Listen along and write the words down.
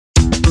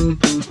My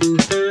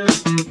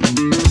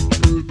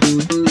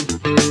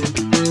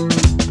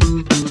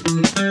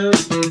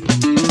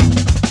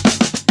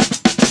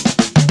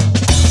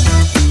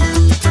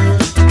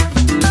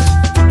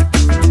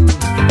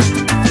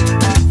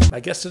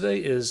guest today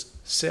is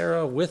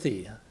Sarah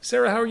Withee.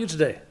 Sarah, how are you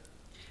today?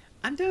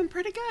 I'm doing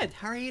pretty good.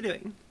 How are you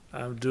doing?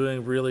 I'm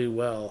doing really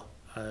well.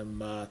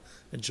 I'm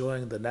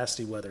enjoying the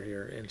nasty weather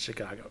here in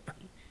Chicago.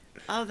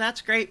 Oh, that's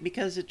great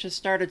because it just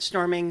started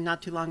storming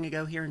not too long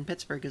ago here in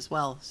Pittsburgh as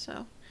well.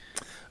 So,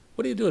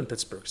 What do you do in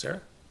Pittsburgh,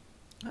 Sarah?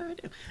 I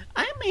do.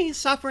 I'm a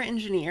software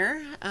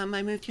engineer.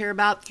 I moved here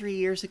about 3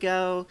 years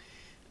ago.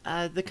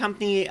 The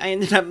company I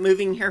ended up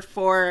moving here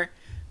for,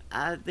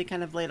 they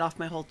kind of laid off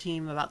my whole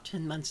team about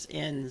 10 months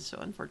in. So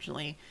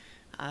unfortunately,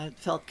 it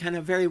felt kind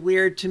of very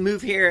weird to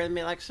move here and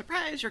be like,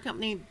 surprise, your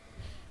company,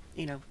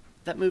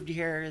 that moved you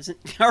here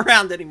isn't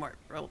around anymore.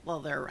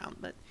 Well, they're around,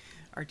 but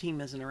our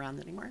team isn't around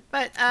anymore.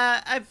 But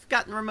I've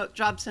gotten remote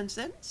jobs since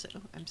then, so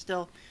I'm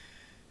still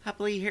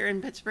happily here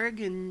in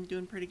Pittsburgh and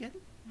doing pretty good.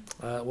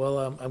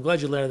 I'm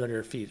glad you landed on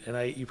your feet.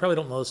 And you probably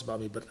don't know this about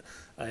me, but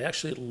I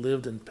actually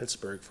lived in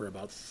Pittsburgh for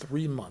about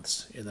 3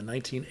 months in the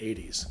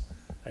 1980s.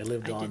 I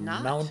lived on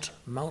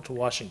Mount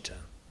Washington.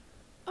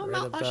 Oh,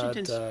 Mount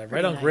Washington's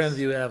right on nice.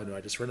 Grandview Avenue.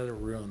 I just rented a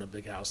room in a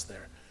big house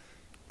there.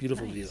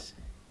 Beautiful view.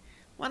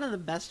 One of the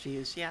best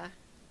views, yeah.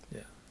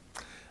 Yeah.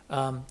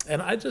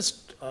 And I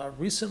just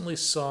recently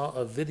saw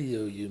a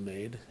video you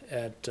made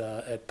at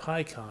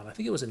PyCon. I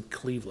think it was in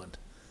Cleveland.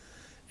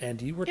 And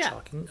you were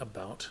talking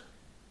about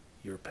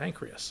your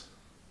pancreas.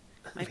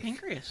 My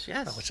pancreas,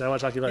 yes. Which I want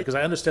to talk to you about because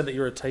I understand that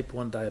you're a type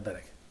 1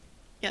 diabetic.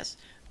 Yes.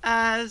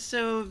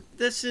 So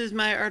this is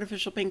my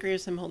artificial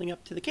pancreas I'm holding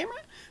up to the camera.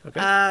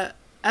 Okay.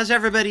 As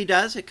everybody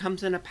does, it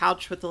comes in a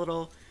pouch with a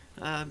little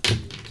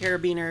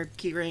carabiner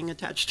keyring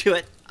attached to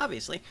it,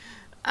 obviously.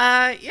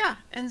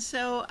 And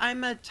so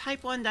I'm a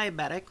type 1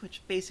 diabetic,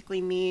 which basically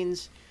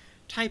means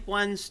type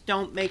 1s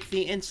don't make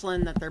the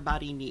insulin that their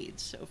body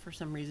needs. So for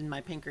some reason,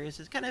 my pancreas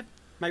is kind of,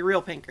 my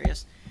real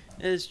pancreas,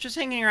 is just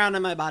hanging around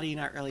in my body,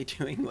 not really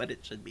doing what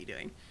it should be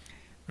doing.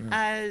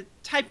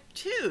 Type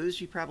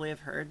 2s, you probably have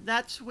heard,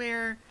 that's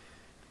where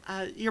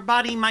your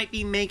body might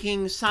be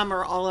making some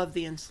or all of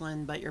the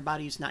insulin, but your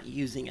body's not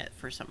using it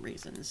for some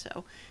reason.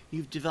 So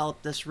you've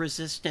developed this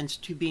resistance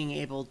to being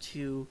able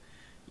to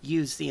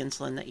use the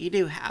insulin that you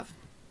do have.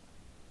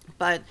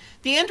 But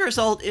the end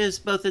result is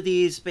both of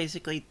these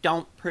basically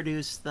don't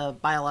produce the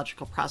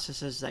biological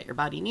processes that your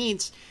body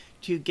needs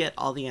to get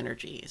all the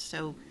energy.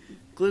 So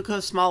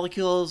glucose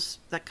molecules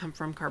that come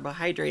from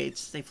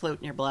carbohydrates, they float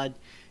in your blood.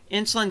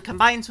 Insulin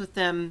combines with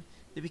them,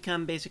 they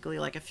become basically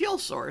like a fuel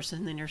source,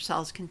 and then your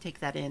cells can take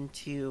that in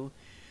to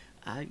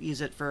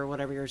use it for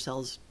whatever your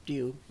cells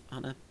do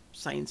on a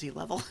sciencey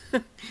level.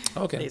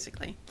 Okay.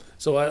 Basically.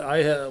 So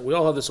we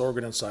all have this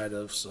organ inside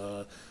of us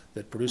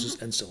that produces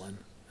insulin,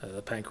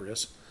 the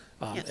pancreas.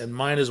 Yes. And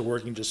mine is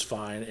working just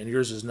fine, and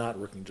yours is not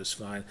working just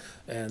fine.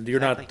 And you're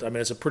not, I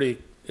mean,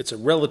 it's a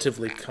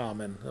relatively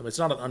common, I mean, it's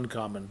not an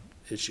uncommon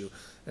issue.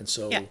 And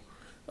so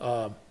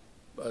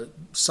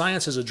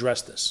science has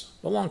addressed this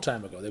a long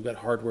time ago. They've got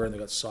hardware and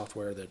they've got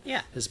software that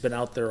has been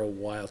out there a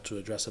while to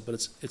address it, but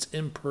it's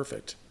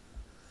imperfect.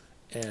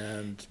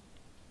 And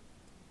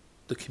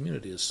the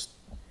community is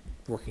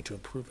working to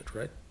improve it,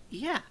 right?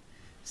 Yeah.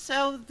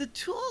 So the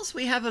tools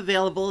we have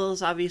available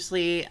is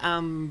obviously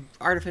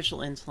artificial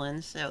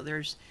insulin. So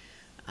there's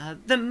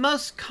the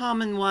most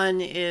common one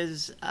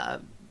is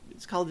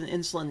it's called an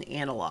insulin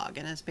analog,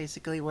 and it's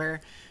basically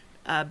where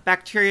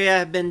bacteria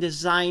have been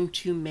designed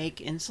to make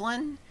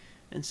insulin,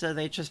 and so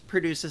they just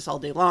produce this all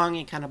day long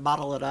and kind of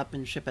bottle it up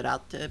and ship it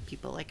out to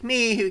people like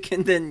me who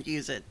can then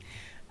use it.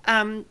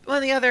 One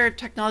of the other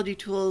technology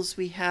tools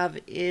we have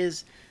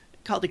is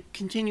called a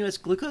continuous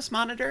glucose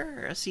monitor,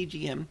 or a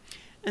CGM.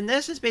 And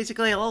this is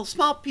basically a little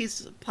small piece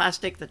of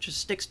plastic that just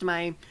sticks to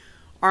my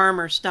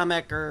arm or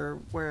stomach or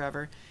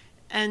wherever.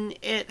 And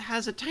it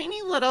has a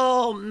tiny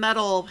little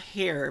metal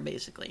hair,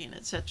 basically, and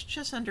it sits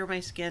just under my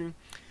skin.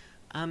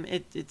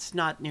 It's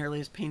not nearly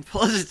as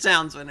painful as it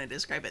sounds when I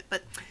describe it.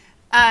 But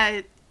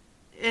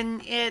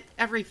and it,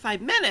 every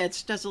 5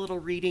 minutes, does a little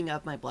reading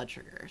of my blood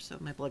sugar, so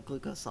my blood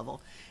glucose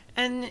level.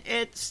 And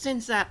it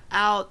sends that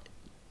out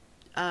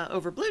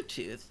over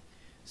Bluetooth.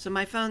 So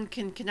my phone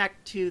can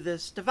connect to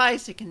this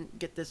device, it can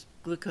get this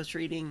glucose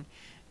reading,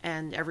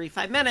 and every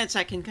 5 minutes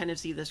I can kind of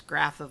see this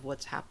graph of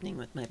what's happening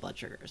with my blood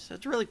sugar. So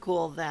it's really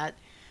cool that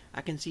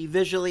I can see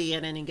visually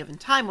at any given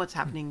time what's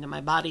happening to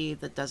my body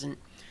that doesn't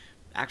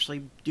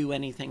actually do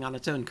anything on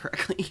its own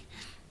correctly.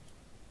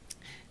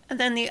 And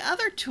then the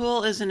other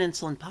tool is an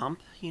insulin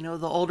pump. You know,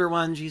 the older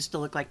ones used to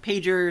look like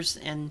pagers,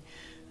 and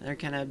they're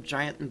kind of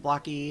giant and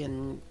blocky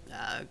and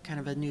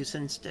kind of a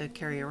nuisance to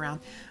carry around.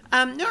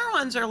 Newer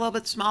ones are a little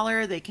bit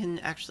smaller. They can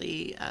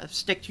actually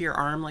stick to your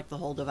arm like the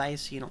whole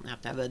device. You don't have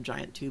to have a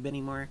giant tube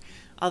anymore,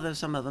 although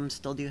some of them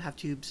still do have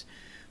tubes.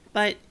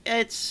 But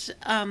it's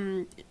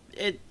a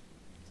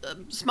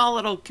small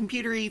little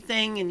computery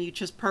thing, and you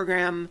just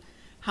program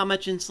how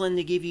much insulin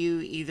to give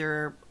you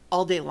either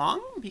all day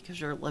long,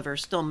 because your liver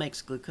still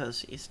makes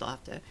glucose. You still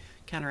have to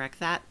counteract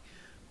that.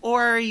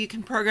 Or you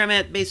can program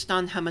it based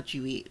on how much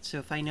you eat. So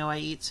if I know I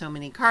eat so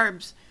many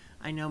carbs,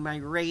 I know my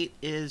rate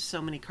is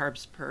so many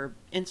carbs per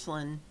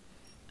insulin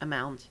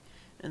amount,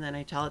 and then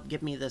I tell it,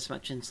 give me this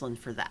much insulin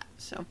for that.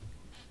 So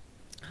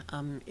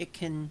it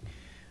can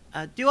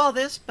do all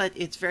this, but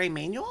it's very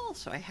manual.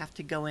 So I have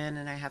to go in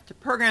and I have to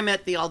program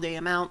it the all-day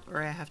amount,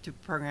 or I have to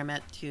program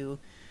it to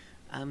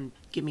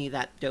give me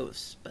that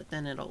dose. But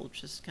then it'll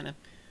just kind of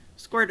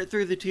squirt it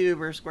through the tube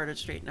or squirt it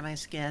straight into my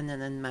skin,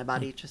 and then my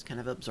body just kind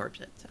of absorbs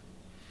it. So.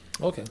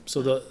 Okay,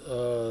 so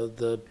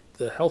the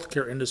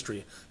healthcare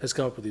industry has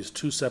come up with these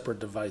two separate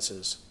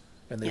devices,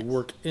 and they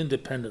work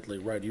independently,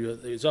 right?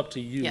 It's up to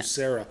you,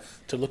 Sarah,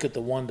 to look at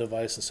the one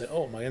device and say,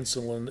 "Oh, my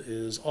insulin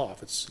is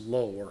off; it's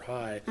low or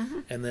high,"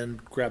 and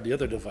then grab the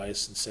other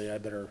device and say, "I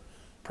better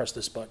press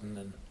this button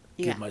and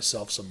give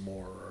myself some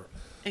more," or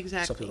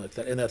something like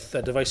that. And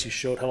that device you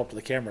showed held up to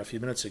the camera a few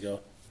minutes ago,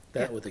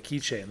 that with the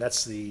keychain,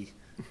 that's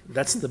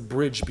the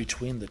bridge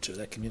between the two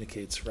that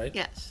communicates, right?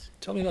 Yes.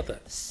 Tell me about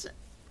that.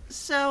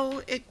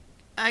 So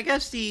I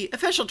guess the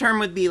official term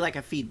would be like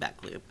a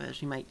feedback loop,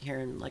 as you might hear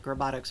in like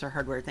robotics or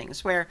hardware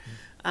things, where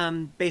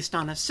based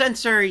on a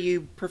sensor,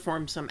 you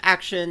perform some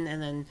action,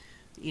 and then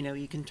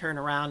you can turn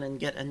around and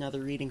get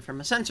another reading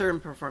from a sensor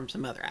and perform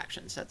some other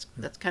actions.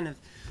 That's kind of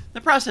the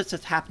process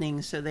that's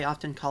happening. So they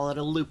often call it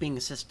a looping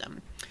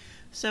system.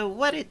 So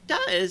what it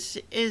does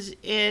is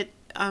it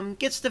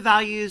gets the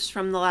values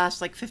from the last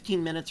like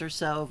 15 minutes or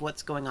so of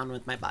what's going on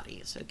with my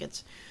body. So it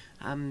gets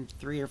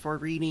 3 or 4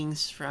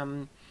 readings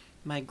from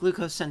my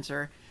glucose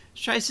sensor,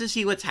 tries to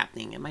see what's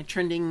happening. Am I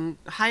trending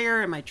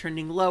higher? Am I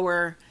trending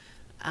lower?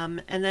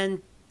 And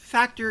then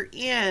factor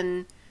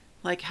in,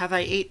 like, have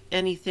I ate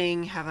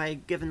anything? Have I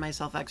given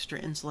myself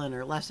extra insulin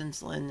or less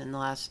insulin in the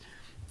last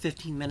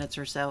 15 minutes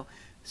or so?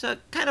 So it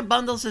kind of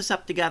bundles this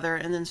up together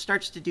and then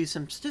starts to do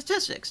some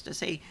statistics to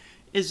say,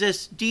 is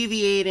this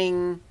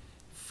deviating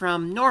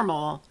from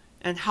normal,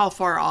 and how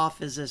far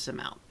off is this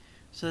amount?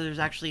 So there's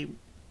actually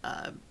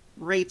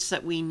rates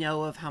that we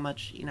know of how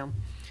much,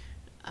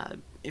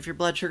 if your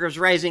blood sugar is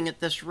rising at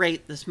this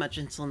rate, this much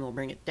insulin will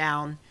bring it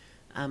down.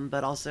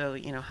 But also,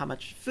 how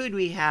much food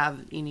we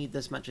have, you need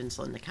this much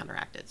insulin to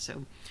counteract it.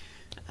 So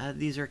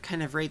these are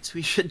kind of rates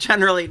we should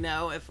generally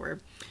know if we're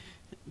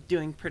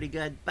doing pretty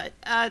good. But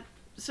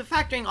so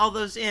factoring all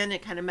those in,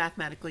 it kind of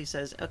mathematically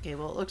says, okay,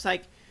 well, it looks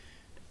like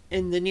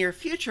in the near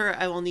future,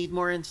 I will need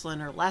more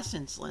insulin or less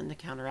insulin to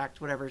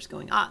counteract whatever's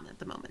going on at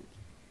the moment.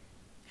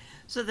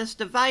 So this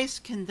device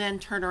can then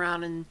turn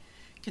around and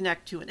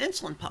connect to an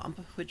insulin pump,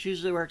 which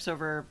usually works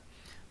over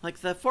like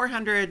the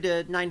 400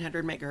 to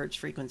 900 megahertz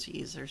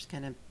frequencies. There's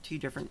kind of 2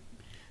 different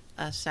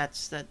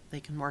sets that they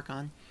can work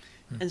on,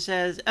 and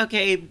says,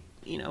 okay,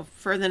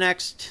 for the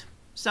next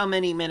so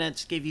many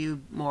minutes, give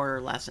you more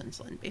or less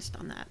insulin based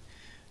on that.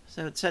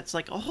 So it sets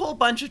like a whole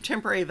bunch of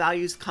temporary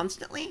values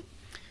constantly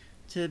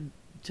to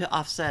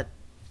offset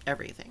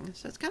everything.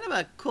 So it's kind of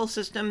a cool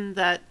system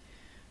that,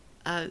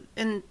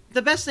 and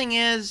the best thing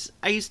is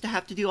I used to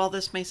have to do all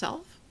this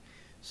myself.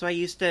 So I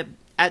used to,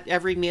 at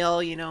every meal,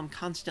 I'm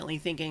constantly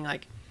thinking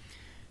like,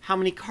 how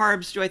many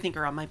carbs do I think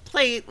are on my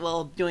plate?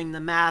 Well, doing the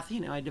math,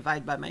 I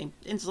divide by my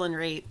insulin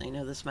rate. I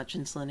know this much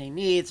insulin I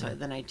need. So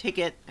then I take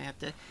it. I have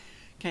to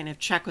kind of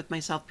check with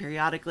myself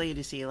periodically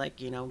to see like,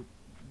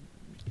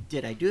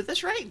 did I do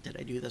this right? Did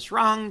I do this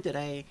wrong? Did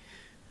I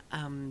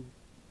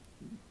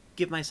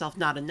give myself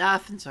not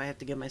enough? And so I have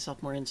to give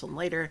myself more insulin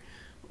later.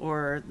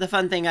 Or the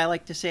fun thing I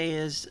like to say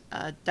is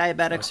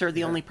diabetics are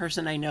the only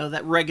person I know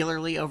that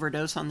regularly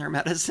overdose on their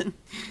medicine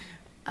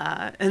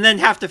and then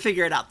have to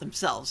figure it out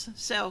themselves.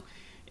 So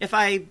if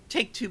I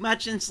take too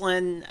much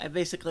insulin, I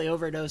basically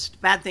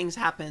overdosed. Bad things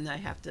happen. I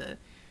have to,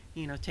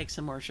 take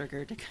some more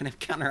sugar to kind of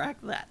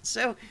counteract that.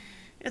 So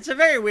it's a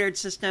very weird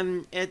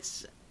system.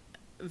 It's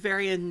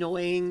very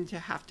annoying to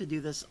have to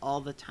do this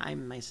all the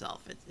time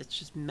myself. It's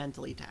just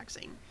mentally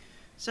taxing.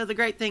 So the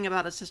great thing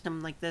about a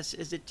system like this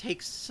is it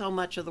takes so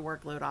much of the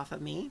workload off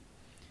of me.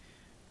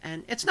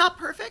 And it's not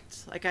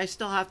perfect. Like I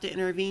still have to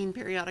intervene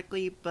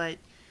periodically, but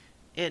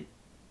it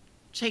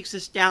takes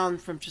us down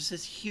from just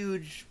this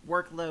huge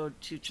workload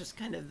to just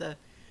kind of the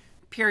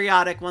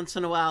periodic once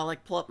in a while,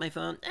 like pull up my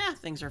phone,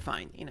 things are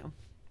fine,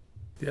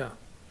 Yeah.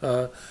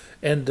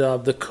 And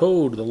the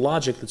code, the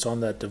logic that's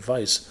on that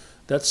device,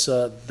 that's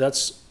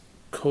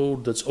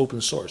code that's open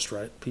source,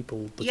 right? The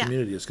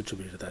community has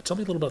contributed to that. Tell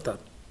me a little about that.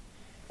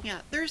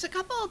 Yeah, there's a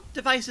couple of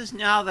devices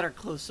now that are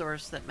closed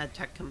source that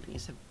medtech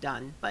companies have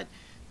done, but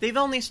they've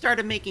only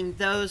started making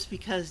those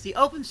because the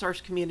open source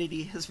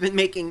community has been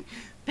making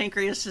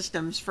Pancreas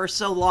systems for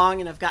so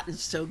long and have gotten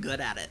so good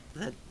at it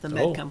that the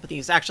med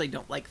companies actually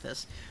don't like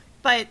this.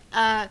 But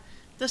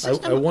the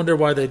system... I wonder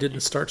why they didn't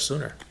start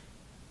sooner.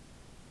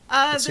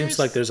 It seems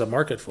like there's a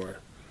market for it.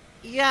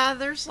 Yeah,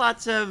 there's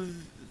lots of,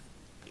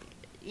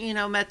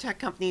 medtech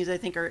companies I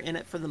think are in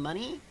it for the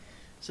money.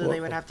 So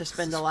they would have to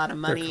spend a lot of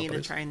money to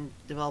try and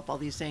develop all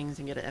these things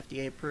and get it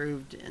FDA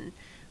approved. And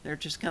they're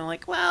just kind of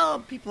like,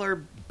 well, people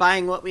are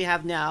buying what we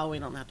have now. We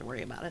don't have to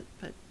worry about it.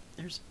 But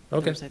There's I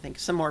think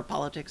some more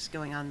politics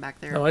going on back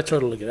there. No, I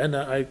totally get it. And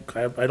I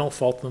don't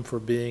fault them for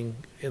being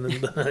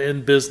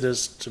in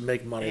business to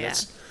make money. Yeah.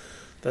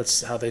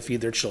 That's how they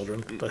feed their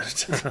children.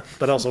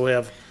 But also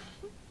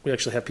we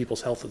actually have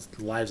people's health and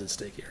lives at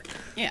stake here.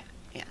 Yeah,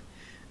 yeah.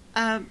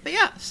 But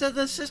yeah, so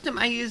the system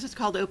I use is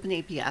called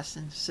OpenAPS,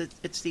 and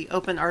it's the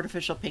Open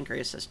Artificial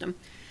Pancreas System.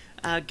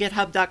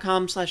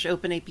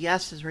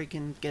 GitHub.com/OpenAPS is where you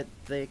can get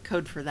the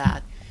code for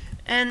that.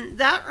 And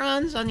that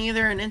runs on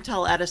either an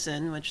Intel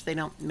Edison, which they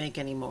don't make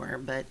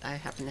anymore, but I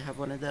happen to have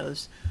one of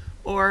those,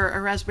 or a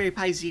Raspberry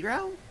Pi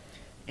Zero,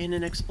 and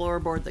an Explorer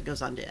board that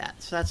goes onto it.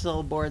 So that's the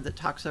little board that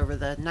talks over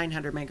the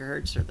 900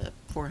 megahertz or the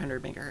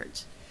 400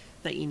 megahertz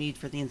that you need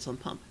for the insulin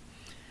pump.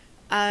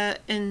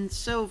 And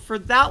so for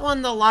that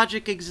one, the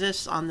logic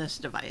exists on this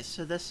device.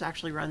 So this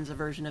actually runs a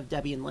version of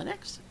Debian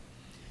Linux.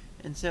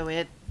 And so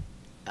it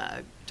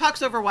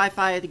talks over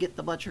Wi-Fi to get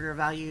the blood sugar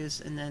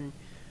values, and then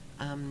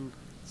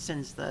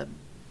sends the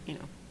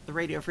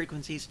radio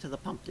frequencies to the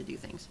pump to do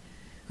things.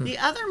 The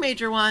other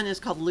major one is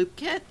called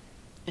LoopKit,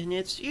 and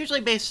it's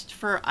usually based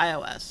for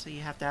iOS, so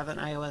you have to have an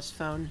iOS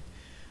phone.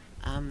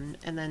 And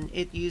then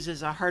it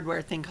uses a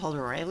hardware thing called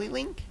O'Reilly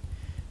Link,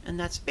 and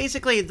that's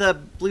basically the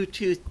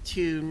Bluetooth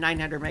to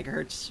 900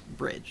 megahertz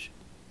bridge.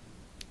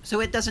 So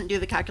it doesn't do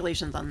the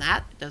calculations on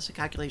that, it does the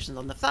calculations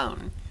on the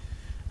phone.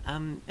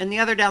 And the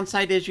other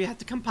downside is you have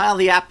to compile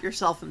the app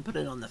yourself and put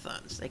it on the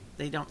phones.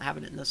 They don't have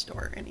it in the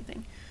store or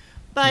anything.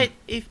 But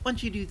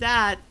once you do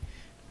that,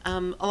 a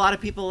lot of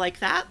people like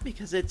that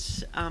because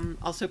it's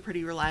also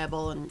pretty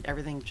reliable and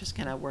everything just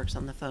kind of works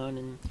on the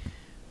phone.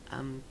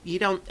 And you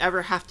don't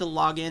ever have to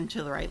log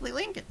into the O'Reilly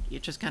Link. You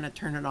just kind of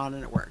turn it on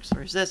and it works.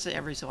 Whereas this,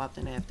 every so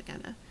often I have to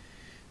kind of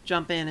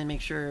jump in and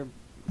make sure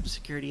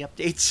security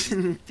updates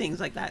and things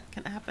like that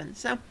can happen.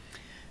 So,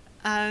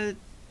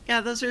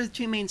 yeah, those are the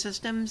two main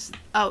systems.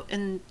 Oh,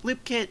 and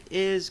LoopKit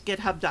is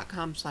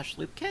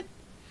github.com/LoopKit.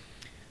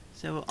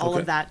 So all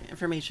of that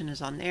information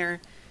is on there.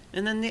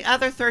 And then the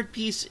other third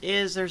piece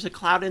is there's a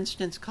cloud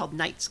instance called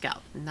Night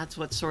Scout, and that's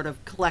what's sort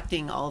of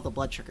collecting all the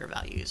blood sugar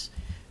values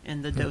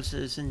and the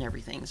doses and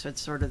everything. So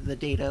it's sort of the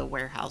data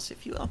warehouse,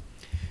 if you will.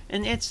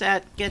 And it's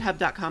at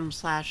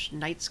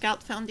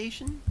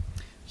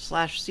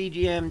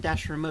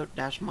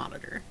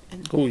github.com/nightscout/cgm-remote-monitor.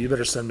 Oh, you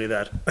better send me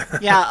that.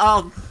 Yeah,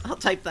 I'll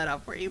type that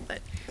out for you.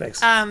 But thanks.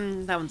 That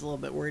one's a little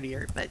bit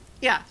wordier. But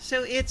yeah,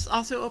 so it's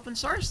also open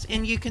source,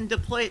 and you can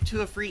deploy it to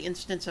a free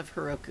instance of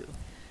Heroku.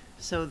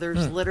 So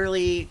there's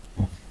literally,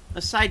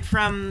 aside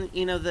from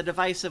the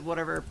device of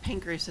whatever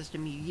pancreas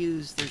system you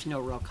use, there's no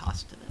real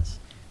cost to this,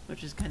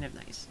 which is kind of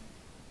nice.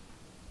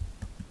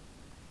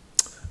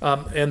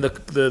 And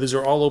these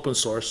are all open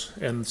source,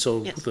 and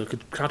so Yes. the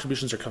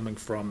contributions are coming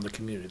from the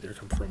community. They're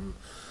coming from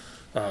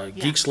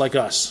geeks like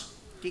us.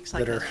 Geeks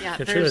like us. Yeah,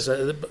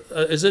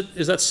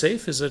 Is that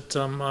safe? Is it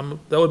that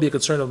would be a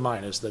concern of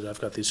mine, is that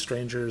I've got these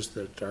strangers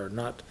that are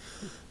not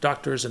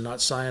doctors and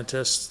not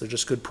scientists. They're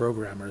just good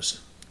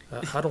programmers.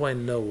 How do I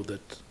know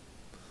that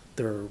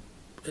they're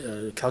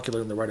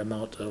calculating the right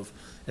amount of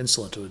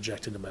insulin to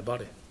inject into my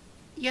body?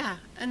 Yeah,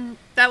 and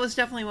that was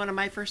definitely one of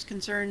my first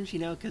concerns,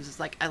 because it's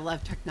like I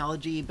love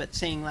technology, but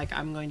saying like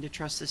I'm going to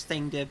trust this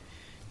thing to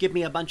give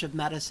me a bunch of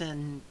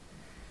medicine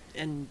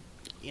and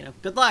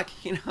good luck,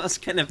 it's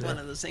kind of one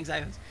of those things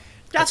I was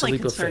definitely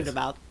concerned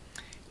about.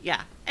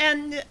 Yeah,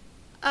 and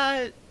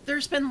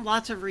there's been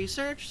lots of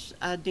research.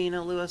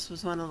 Dana Lewis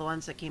was one of the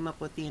ones that came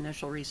up with the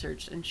initial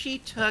research, and she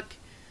took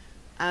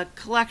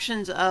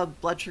collections of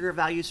blood sugar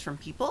values from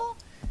people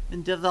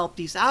and developed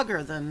these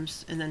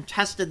algorithms and then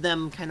tested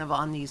them kind of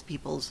on these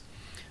people's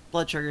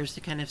blood sugars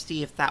to kind of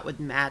see if that would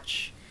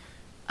match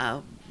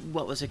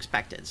what was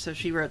expected. So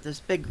she wrote this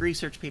big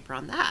research paper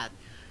on that.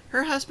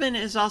 Her husband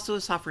is also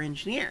a software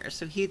engineer,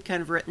 so he'd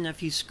kind of written a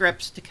few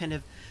scripts to kind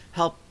of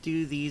help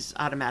do these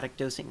automatic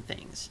dosing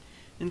things.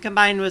 And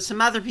combined with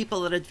some other people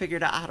that had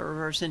figured out how to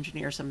reverse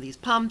engineer some of these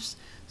pumps,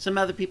 some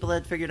other people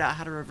had figured out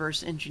how to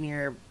reverse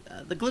engineer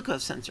the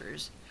glucose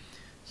sensors.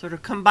 Sort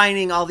of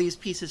combining all these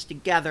pieces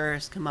together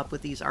has come up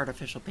with these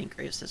artificial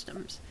pancreas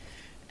systems.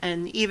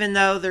 And even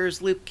though there's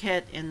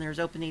LoopKit and there's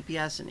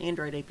OpenAPS and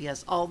Android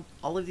APS, all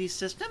of these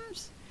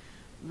systems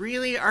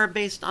really are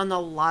based on a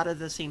lot of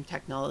the same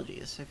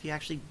technologies. So if you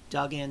actually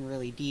dug in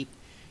really deep,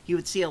 you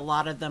would see a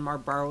lot of them are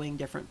borrowing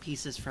different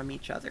pieces from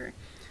each other.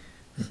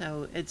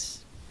 So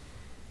it's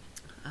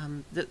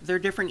they're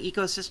different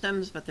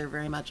ecosystems, but they're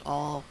very much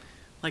all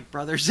like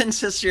brothers and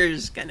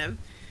sisters kind of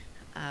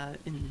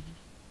in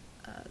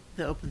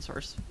the open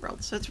source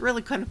world. So it's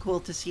really kind of cool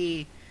to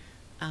see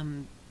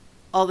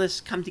all this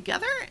come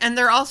together. And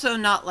they're also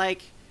not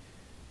like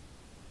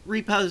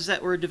repos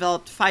that were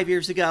developed 5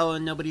 years ago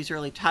and nobody's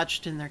really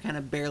touched and they're kind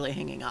of barely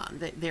hanging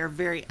on. They're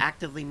very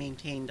actively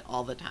maintained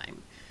all the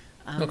time.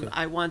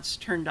 I once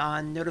turned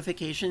on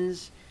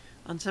notifications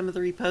on some of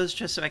the repos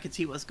just so I could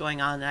see what was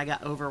going on, and I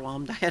got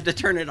overwhelmed. I had to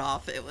turn it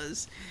off. It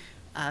was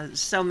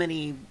so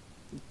many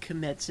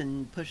commits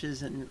and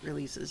pushes and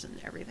releases and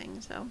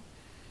everything. So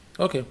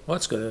okay, well,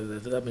 that's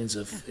good. That means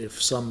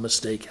if some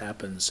mistake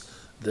happens,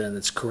 then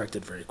it's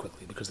corrected very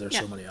quickly because there's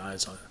so many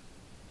eyes on it.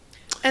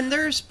 And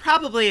there's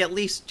probably at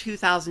least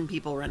 2,000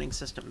 people running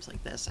systems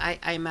like this. I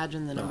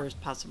imagine the number is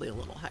possibly a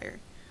little higher.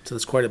 So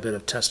there's quite a bit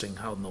of testing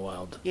out in the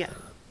wild. Yeah.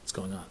 That's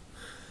going on.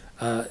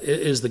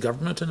 Is the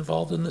government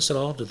involved in this at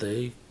all? Do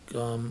they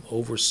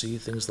oversee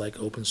things like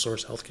open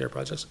source healthcare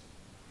projects?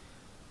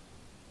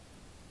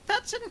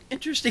 That's an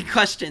interesting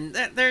question.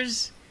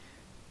 There's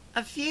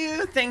a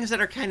few things that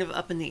are kind of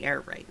up in the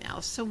air right now.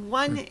 So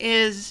one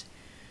is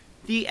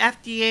the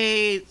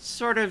FDA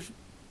sort of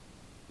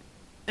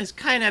is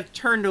kind of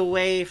turned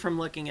away from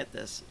looking at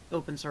this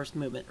open source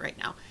movement right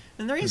now.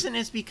 And the reason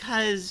is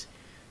because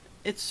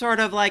it's sort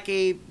of like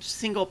a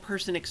single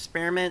person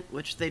experiment,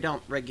 which they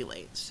don't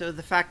regulate. So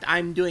the fact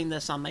I'm doing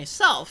this on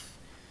myself,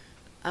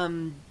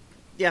 the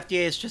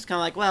FDA is just kind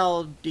of like,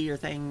 well, do your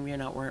thing. You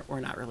know, we're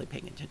not really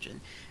paying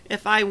attention.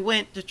 If I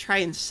went to try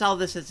and sell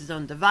this as its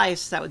own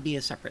device, that would be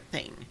a separate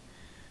thing.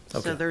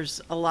 Okay. So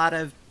there's a lot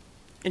of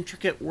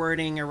intricate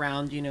wording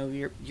around, you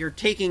know, you're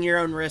taking your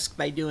own risk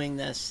by doing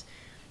this,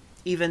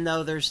 even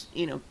though there's,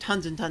 you know,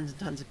 tons and tons and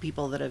tons of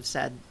people that have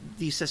said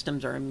these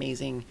systems are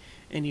amazing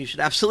and you should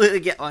absolutely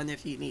get one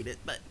if you need it.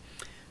 But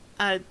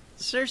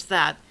so there's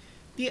that.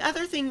 The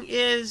other thing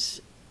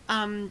is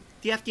the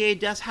FDA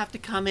does have to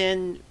come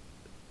in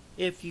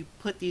if you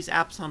put these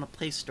apps on a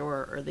Play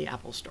Store or the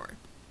Apple Store.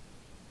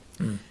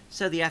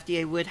 So the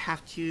FDA would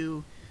have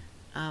to,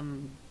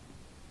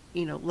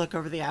 you know, look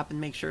over the app and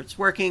make sure it's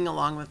working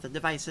along with the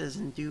devices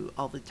and do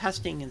all the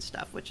testing and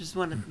stuff, which has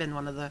been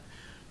one of the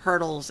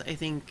hurdles I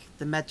think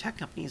the med tech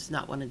companies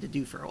not wanted to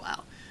do for a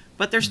while.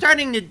 But they're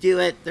starting to do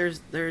it.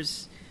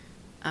 There's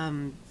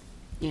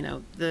you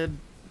know, the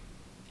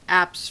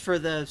apps for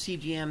the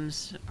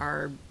CGMs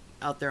are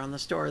out there on the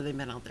store. They've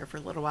been out there for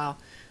a little while.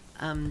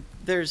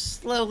 There's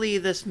slowly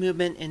this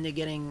movement into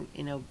getting,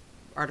 you know,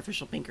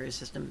 artificial pancreas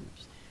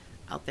systems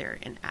out there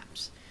in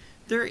apps.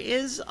 There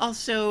is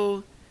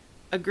also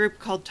a group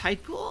called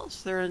Tide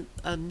Pools. They're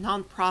a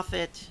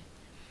nonprofit,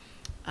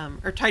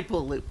 or Tide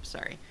Pool Loop,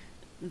 sorry.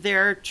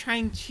 They're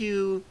trying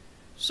to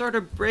sort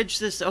of bridge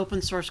this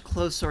open source,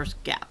 closed source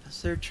gap.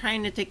 So they're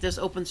trying to take this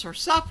open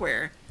source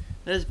software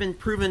that has been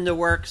proven to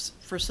work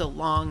for so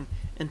long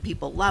and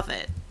people love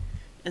it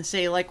and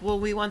say like, well,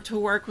 we want to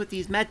work with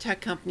these med tech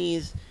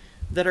companies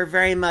that are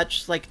very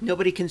much like,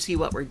 nobody can see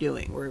what we're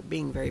doing. We're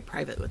being very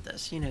private with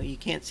this. You know, you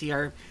can't see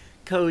our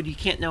code. You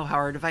can't know how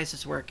our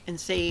devices work. And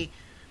say,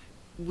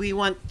 we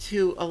want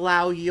to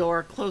allow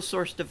your closed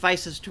source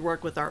devices to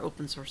work with our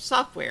open source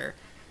software.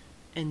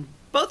 And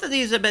both of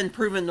these have been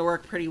proven to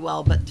work pretty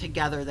well, but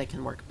together they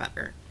can work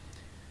better.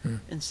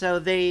 And so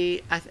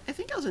they, I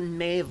think it was in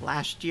May of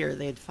last year,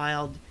 they had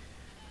filed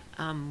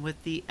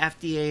with the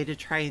FDA to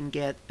try and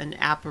get an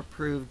app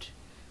approved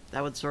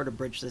that would sort of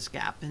bridge this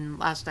gap. And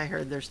last I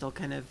heard, they're still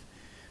kind of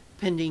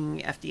pending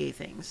FDA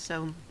things.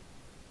 So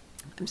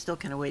I'm still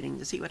kind of waiting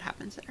to see what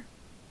happens there.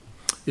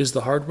 Is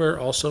the hardware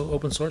also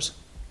open source?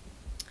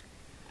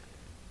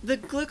 The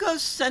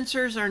glucose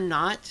sensors are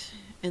not,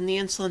 and the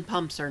insulin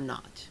pumps are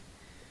not.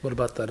 What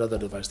about that other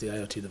device, the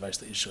IoT device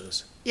that you showed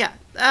us? Yeah.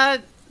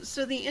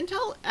 So the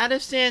Intel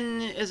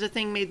Edison is a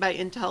thing made by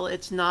Intel.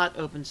 It's not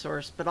open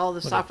source, but all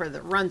the software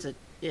that runs it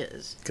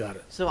is. Got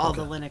it. So all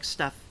the Linux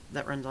stuff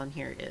that runs on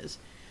here is.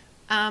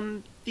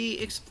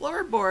 The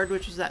Explorer board,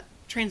 which is that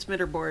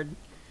transmitter board,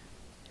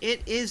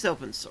 it is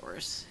open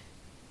source.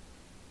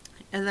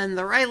 And then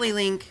the Riley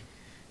Link,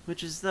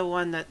 which is the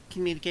one that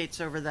communicates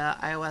over the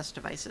iOS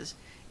devices,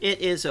 it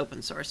is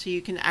open source. So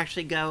you can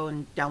actually go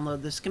and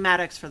download the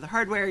schematics for the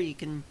hardware. You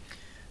can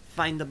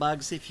find the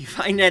bugs if you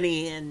find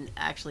any and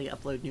actually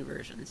upload new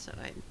versions. So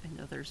I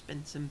know there's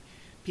been some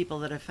people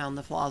that have found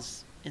the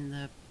flaws in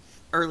the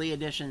early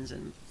editions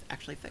and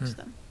actually fixed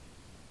them.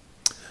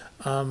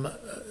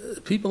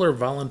 People are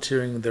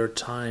volunteering their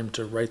time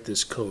to write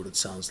this code, it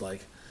sounds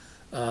like.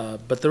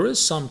 But there is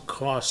some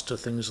cost to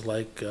things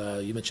like,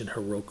 you mentioned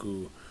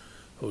Heroku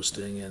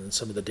hosting and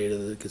some of the data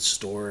that gets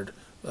stored.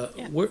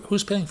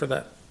 Who's paying for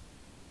that?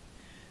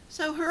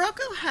 So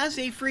Heroku has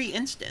a free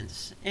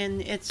instance,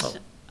 and it's,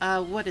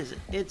 what is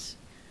it?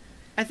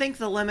 I think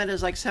the limit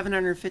is like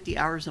 750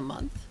 hours a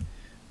month,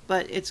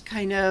 but it's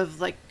kind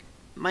of like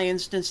my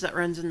instance that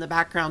runs in the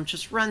background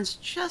just runs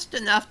just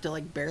enough to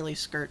like barely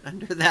skirt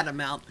under that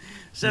amount.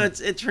 So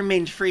it's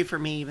remained free for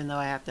me, even though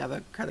I have to have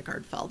a credit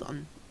card filed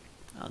on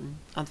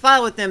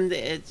file with them.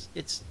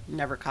 It's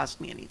never cost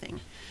me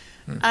anything.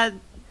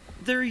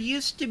 There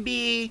used to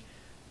be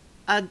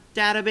a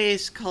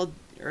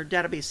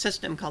database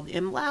system called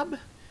ImLab,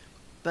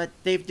 but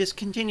they've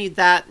discontinued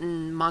that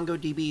and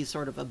MongoDB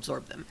sort of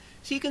absorbed them.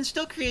 So you can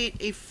still create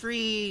a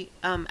free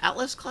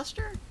Atlas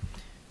cluster.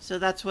 So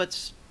that's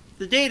what's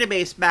the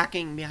database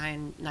backing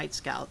behind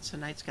Nightscout. So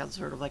Nightscout's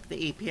sort of like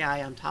the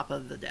API on top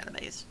of the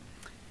database.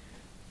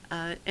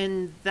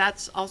 And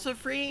that's also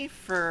free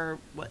for,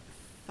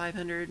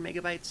 500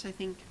 megabytes, I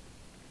think.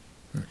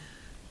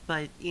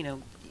 But, you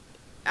know,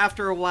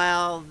 after a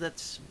while,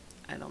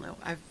 I don't know.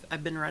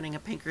 I've been running a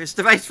Pancreas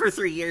device for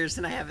 3 years,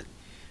 and I haven't.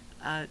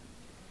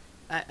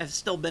 I've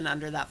still been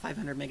under that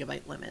 500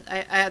 megabyte limit.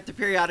 I had to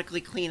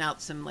periodically clean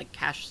out some like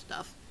cache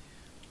stuff,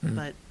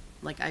 but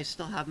Like, I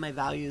still have my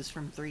values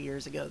from 3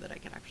 years ago that I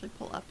can actually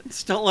pull up and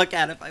still look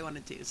at if I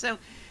wanted to. So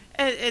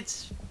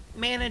it's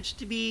managed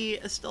to be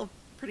a still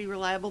pretty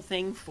reliable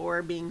thing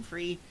for being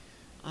free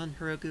on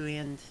Heroku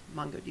and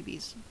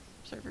MongoDB's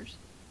servers.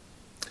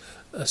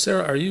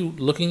 Sarah, are you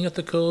looking at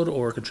the code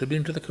or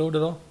contributing to the code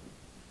at all?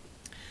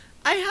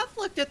 I have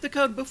looked at the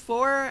code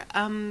before.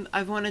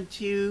 I've wanted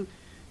to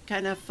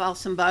kind of file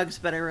some bugs,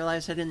 but I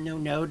realized I didn't know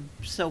Node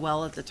so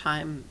well at the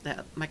time.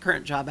 That my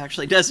current job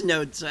actually does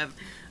Node, so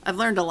I've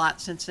learned a lot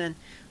since then.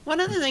 One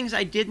of the things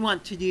I did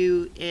want to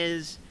do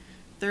is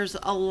there's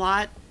a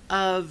lot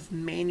of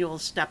manual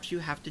steps you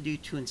have to do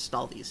to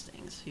install these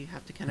things. You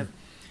have to kind of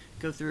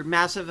go through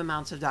massive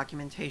amounts of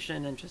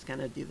documentation and just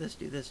kind of do this,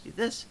 do this, do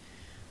this.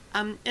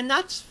 And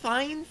that's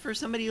fine for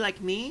somebody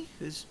like me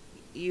who's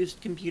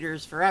used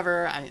computers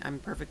forever. I'm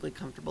perfectly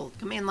comfortable with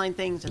command line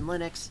things and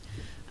Linux.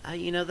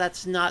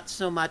 That's not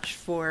so much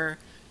for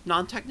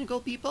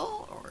non-technical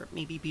people, or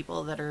maybe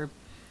people that are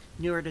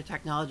newer to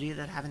technology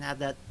that haven't had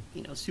that,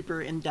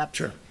 super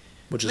in-depth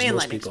command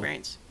line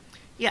experience.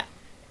 Yeah.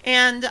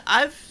 And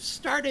I've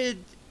started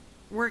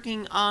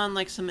working on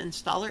like some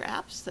installer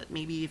apps that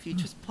maybe if you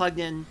just plugged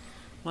in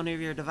one of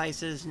your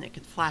devices and it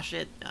could flash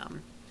it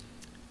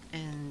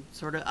and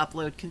sort of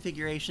upload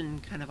configuration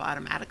kind of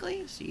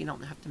automatically, so you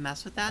don't have to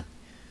mess with that.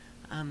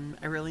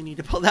 I really need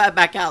to pull that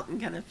back out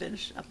and kind of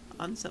finish up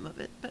on some of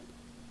it. But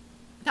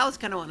that was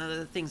kind of one of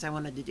the things I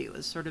wanted to do,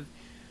 is sort of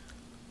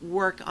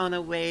work on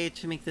a way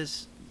to make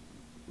this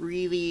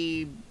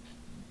really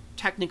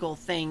technical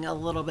thing a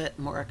little bit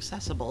more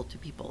accessible to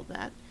people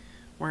that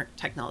weren't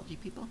technology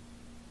people.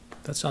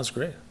 That sounds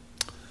great.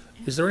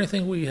 Is there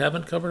anything we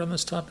haven't covered on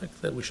this topic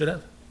that we should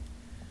have?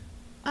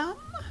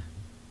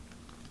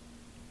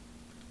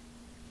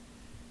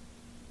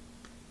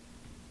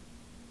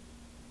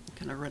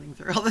 Kind of running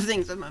through all the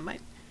things in my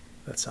mind.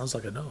 That sounds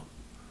like a no.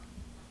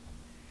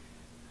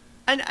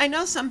 And I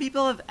know some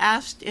people have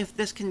asked if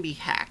this can be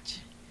hacked.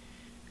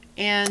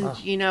 And,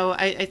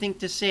 I think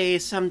to say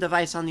some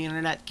device on the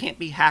internet can't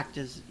be hacked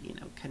is,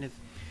 kind of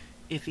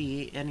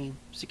iffy. Any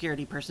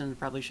security person would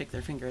probably shake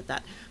their finger at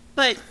that.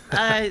 But,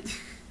 I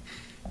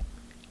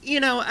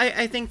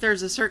think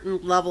there's a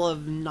certain level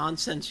of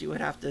nonsense you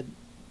would have to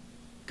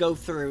go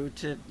through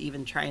to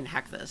even try and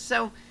hack this.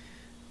 So,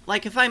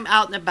 like if I'm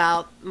out and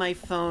about, my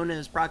phone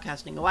is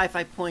broadcasting a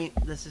Wi-Fi point,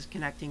 this is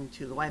connecting to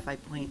the Wi-Fi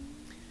point.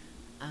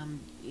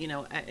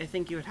 I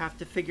think you would have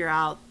to figure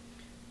out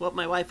what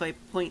my Wi-Fi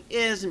point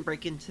is and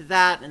break into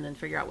that, and then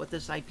figure out what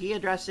this IP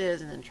address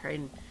is, and then try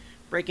and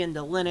break into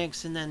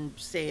Linux, and then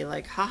say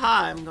like,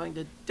 haha, I'm going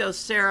to dose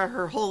Sarah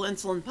her whole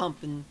insulin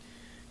pump and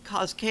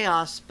cause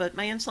chaos, but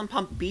my insulin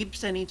pump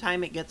beeps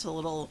anytime it gets a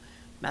little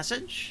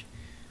message.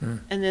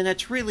 And then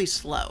it's really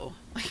slow.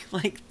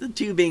 Like the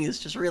tubing is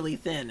just really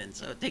thin, and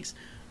so it takes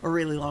a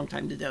really long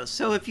time to dose.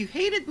 So if you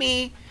hated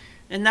me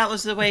and that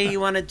was the way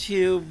you wanted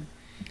to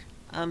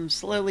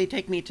slowly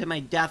take me to my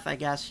death, I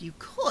guess you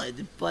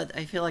could, but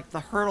I feel like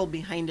the hurdle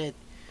behind it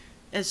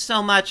is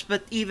so much.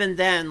 But even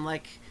then,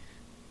 like,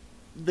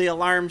 the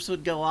alarms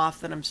would go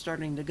off that I'm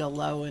starting to go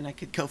low, and I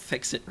could go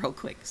fix it real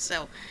quick.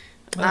 So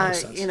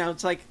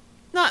it's like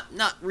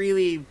not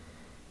really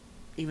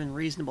even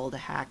reasonable to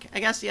hack. I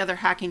guess the other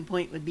hacking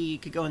point would be you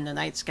could go into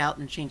Night Scout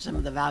and change some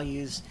of the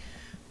values,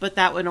 but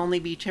that would only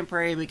be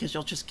temporary because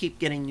you'll just keep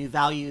getting new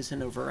values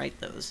and overwrite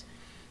those.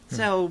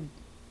 So,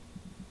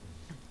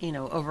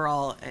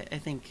 overall, I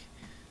think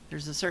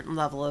there's a certain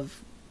level of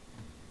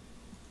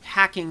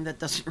hacking that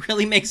doesn't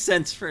really make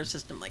sense for a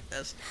system like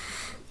this.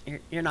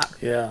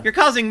 You're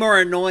causing more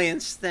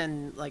annoyance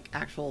than like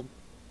actual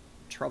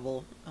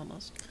trouble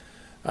almost.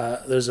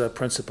 There's a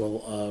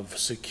principle of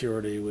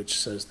security which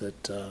says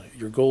that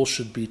your goal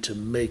should be to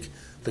make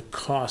the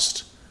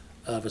cost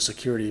of a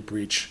security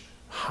breach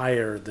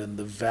higher than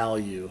the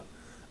value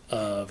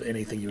of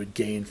anything you would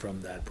gain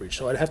from that breach.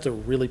 So I'd have to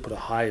really put a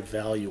high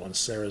value on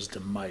Sarah's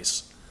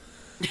demise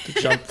to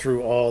jump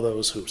through all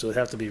those hoops. It would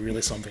have to be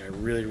really something I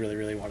really, really,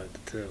 really wanted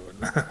to do.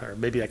 Or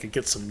maybe I could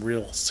get some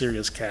real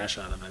serious cash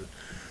out of it.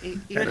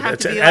 You would have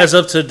to be as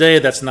of today,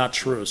 that's not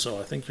true. So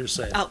I think you're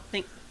safe. Oh,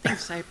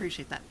 thanks. I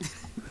appreciate that.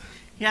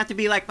 You have to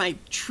be like my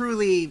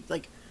truly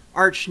like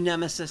arch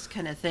nemesis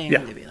kind of thing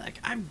to be like,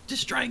 I'm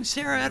destroying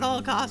Sarah at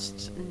all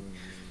costs.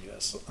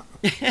 Yes.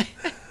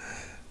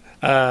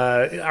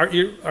 Are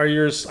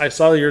yours? I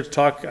saw your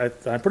talk.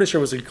 I'm pretty sure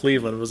it was in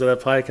Cleveland. Was it at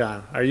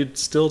PyCon? Are you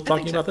still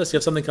talking about this? You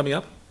have something coming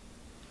up?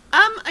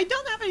 I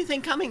don't have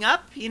anything coming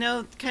up.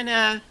 Kind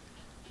of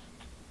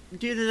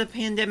due to the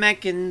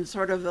pandemic and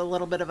sort of a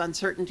little bit of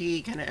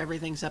uncertainty, kind of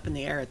everything's up in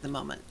the air at the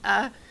moment.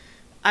 I'll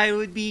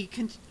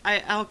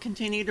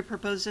continue to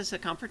propose this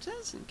at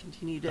conferences and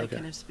continue to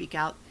kind of speak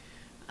out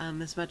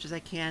as much as I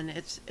can.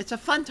 It's a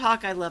fun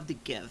talk I love to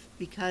give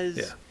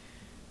because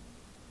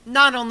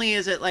not only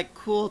is it like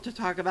cool to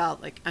talk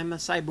about like I'm a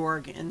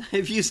cyborg and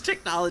I've used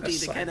technology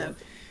to kind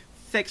of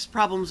fix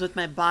problems with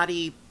my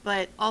body,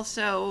 but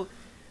also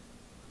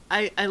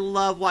I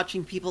love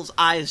watching people's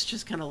eyes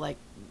just kind of like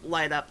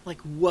light up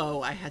like,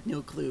 whoa, I had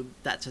no clue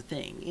that's a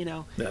thing,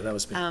 Yeah, that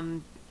was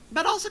me.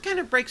 but also kind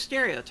of break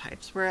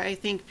stereotypes, where I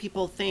think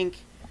people think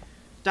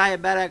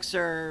diabetics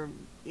are,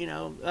 you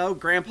know, oh,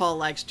 grandpa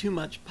likes too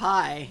much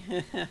pie.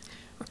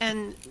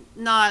 And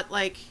not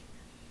like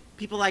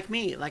people like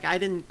me. Like, I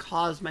didn't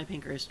cause my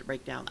pancreas to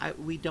break down.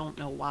 We don't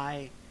know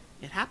why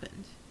it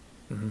happened.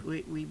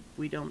 Mm-hmm.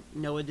 We don't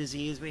know a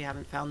disease. We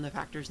haven't found the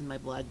factors in my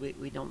blood.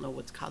 We don't know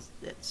what's caused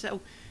it. So,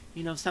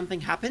 you know,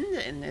 something happened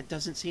and it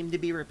doesn't seem to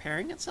be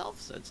repairing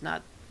itself. So it's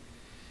not,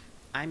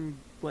 I'm,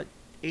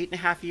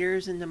 8.5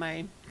 years into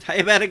my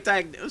diabetic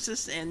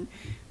diagnosis, and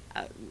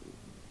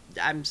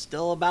I'm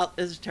still about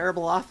as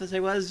terrible off as I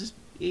was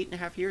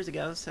 8.5 years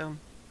ago. So,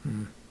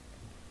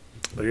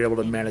 but you're able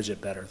to manage it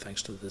better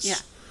thanks to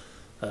this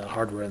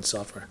hardware and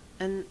software.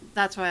 And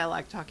that's why I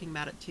like talking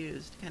about it too,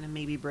 is to kind of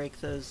maybe break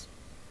those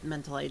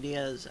mental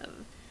ideas of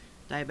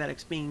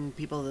diabetics being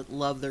people that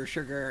love their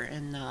sugar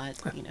and not,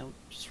 you know,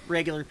 just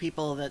regular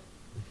people that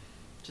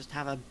just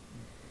have a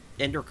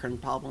endocrine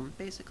problem,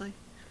 basically.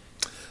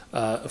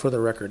 For the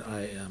record,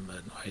 I am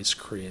an ice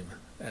cream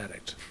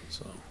addict,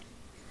 so.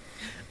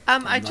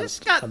 I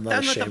just got done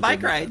with a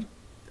bike ride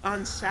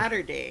on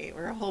Saturday,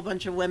 where a whole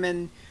bunch of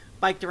women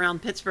biked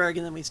around Pittsburgh,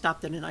 and then we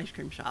stopped at an ice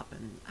cream shop,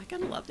 and I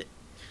kind of loved it.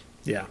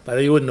 Yeah,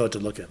 you wouldn't know what to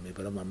look at me,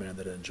 but I'm a man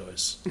that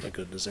enjoys a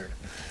good dessert.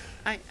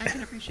 I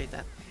can appreciate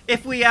that.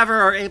 If we ever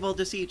are able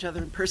to see each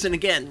other in person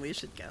again, we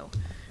should go.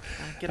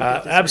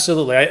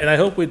 Absolutely, and I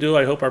hope we do.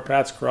 I hope our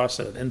paths cross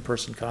at an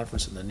in-person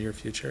conference in the near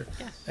future.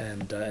 Yes.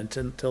 And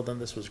until then,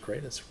 this was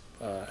great.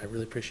 I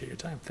really appreciate your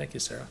time. Thank you,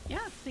 Sarah. Yeah,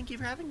 thank you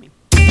for having me.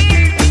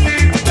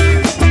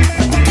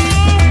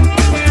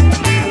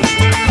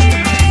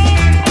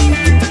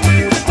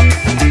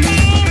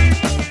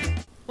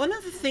 One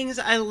of the things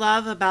I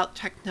love about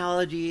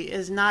technology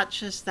is not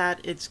just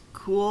that it's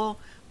cool,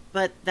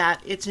 but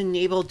that it's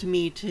enabled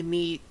me to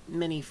meet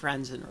many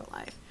friends in real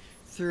life.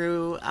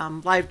 Through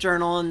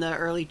LiveJournal in the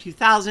early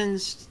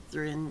 2000s,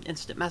 through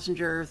Instant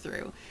Messenger,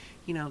 through,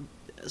 you know,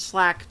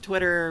 Slack,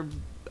 Twitter,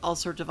 all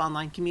sorts of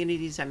online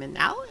communities I'm in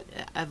now.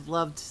 I've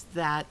loved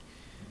that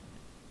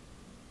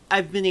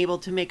I've been able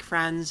to make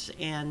friends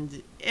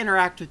and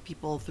interact with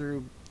people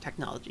through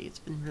technology. It's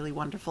been really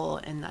wonderful,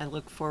 and I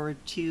look forward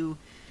to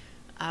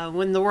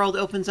when the world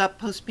opens up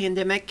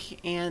post-pandemic,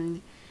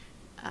 and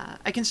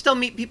I can still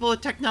meet people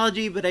with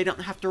technology, but I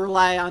don't have to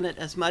rely on it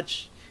as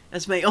much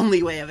as my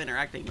only way of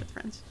interacting with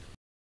friends.